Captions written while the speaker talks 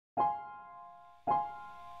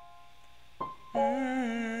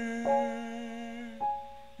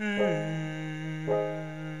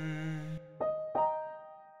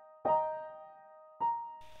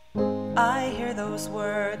I hear those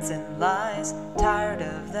words and lies, tired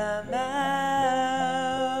of them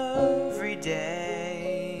every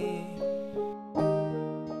day.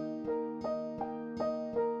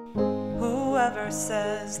 Whoever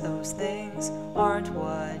says those things aren't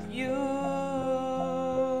what you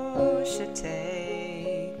should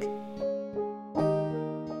take.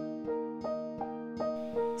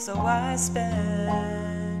 So I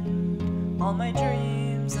spend all my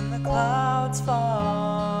dreams in the clouds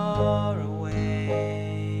far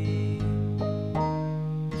away.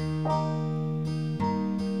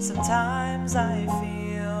 Sometimes I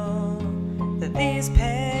feel that these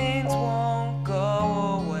pains won't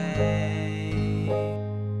go away.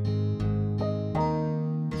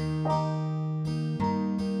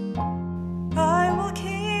 I will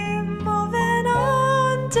keep moving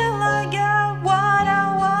on till I get what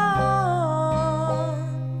I want.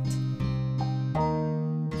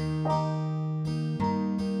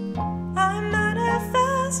 I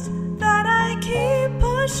manifest that I keep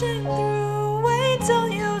pushing through. Wait till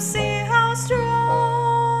you see how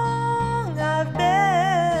strong I've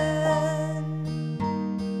been.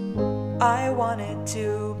 I wanted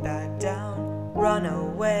to back down, run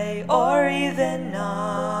away, or even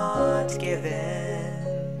not give in.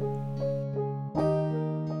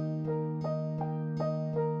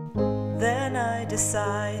 Then I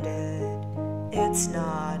decided it's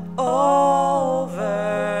not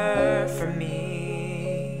over for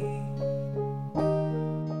me.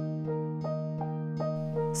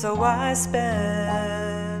 So I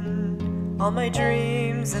spend all my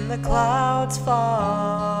dreams in the clouds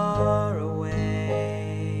far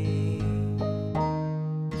away.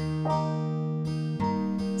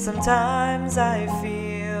 Sometimes I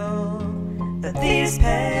feel that these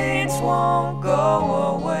pains won't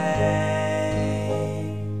go away.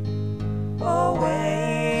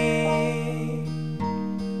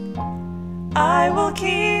 I will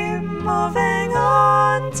keep moving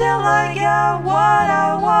on till I get what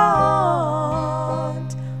I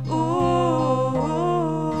want. Ooh.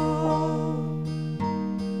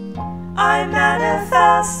 I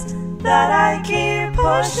manifest that I keep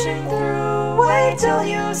pushing through. Wait till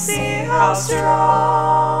you see how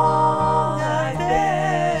strong I've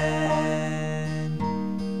been.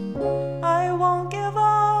 I won't give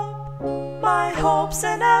up my hopes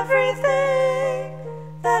and everything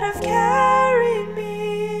that have carried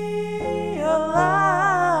me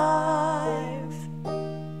alive.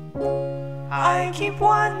 I keep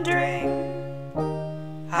wondering,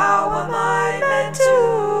 how am I meant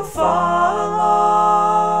to follow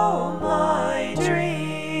my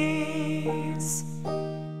dreams?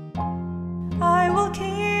 I will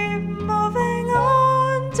keep moving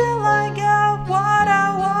on till I get what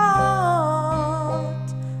I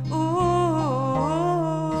want. Ooh.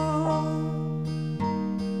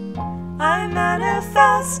 I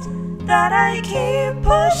manifest that I keep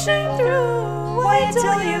pushing through. Wait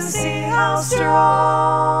till you see how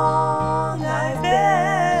strong I've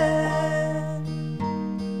been.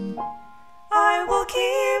 I will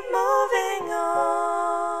keep moving on.